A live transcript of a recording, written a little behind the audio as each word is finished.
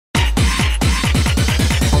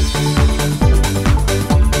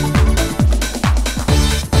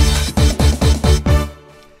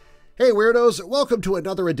Hey Weirdos, welcome to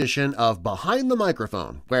another edition of Behind the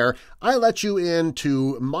Microphone, where I let you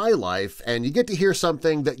into my life and you get to hear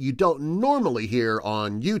something that you don't normally hear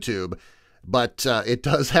on YouTube, but it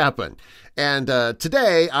does happen. And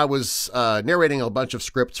today I was narrating a bunch of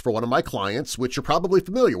scripts for one of my clients, which you're probably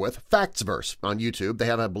familiar with, Factsverse on YouTube. They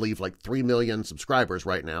have, I believe, like 3 million subscribers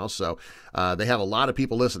right now, so they have a lot of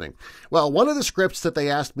people listening. Well, one of the scripts that they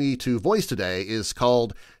asked me to voice today is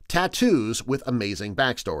called Tattoos with Amazing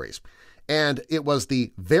Backstories. And it was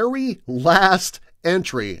the very last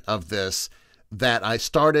entry of this that I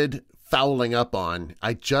started fouling up on.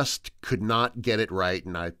 I just could not get it right,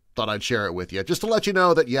 and I thought I'd share it with you, just to let you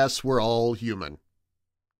know that yes, we're all human.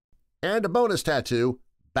 And a bonus tattoo,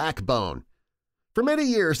 backbone. For many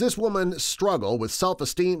years, this woman struggled with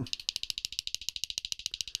self-esteem.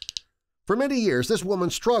 For many years, this woman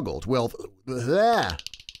struggled with...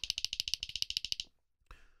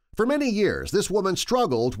 For many years, this woman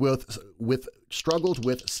struggled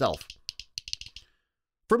with self.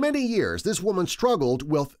 For many years, this woman struggled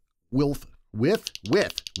with.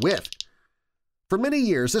 For many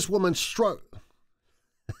years, this woman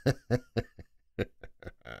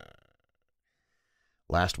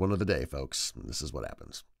Last one of the day, folks. This is what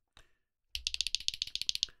happens.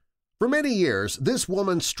 For many years, this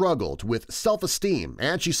woman struggled with self-esteem,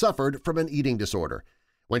 and she suffered from an eating disorder.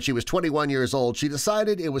 When she was 21 years old, she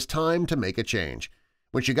decided it was time to make a change.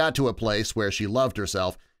 When she got to a place where she loved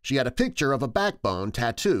herself, she had a picture of a backbone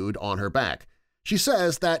tattooed on her back. She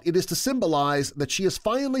says that it is to symbolize that she has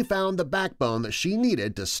finally found the backbone that she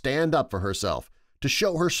needed to stand up for herself, to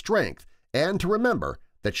show her strength, and to remember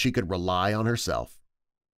that she could rely on herself.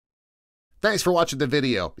 Thanks for watching the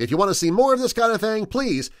video. If you want to see more of this kind of thing,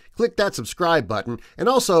 please click that subscribe button and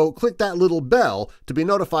also click that little bell to be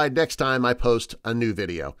notified next time I post a new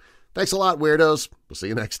video. Thanks a lot, Weirdos. We'll see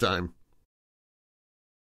you next time.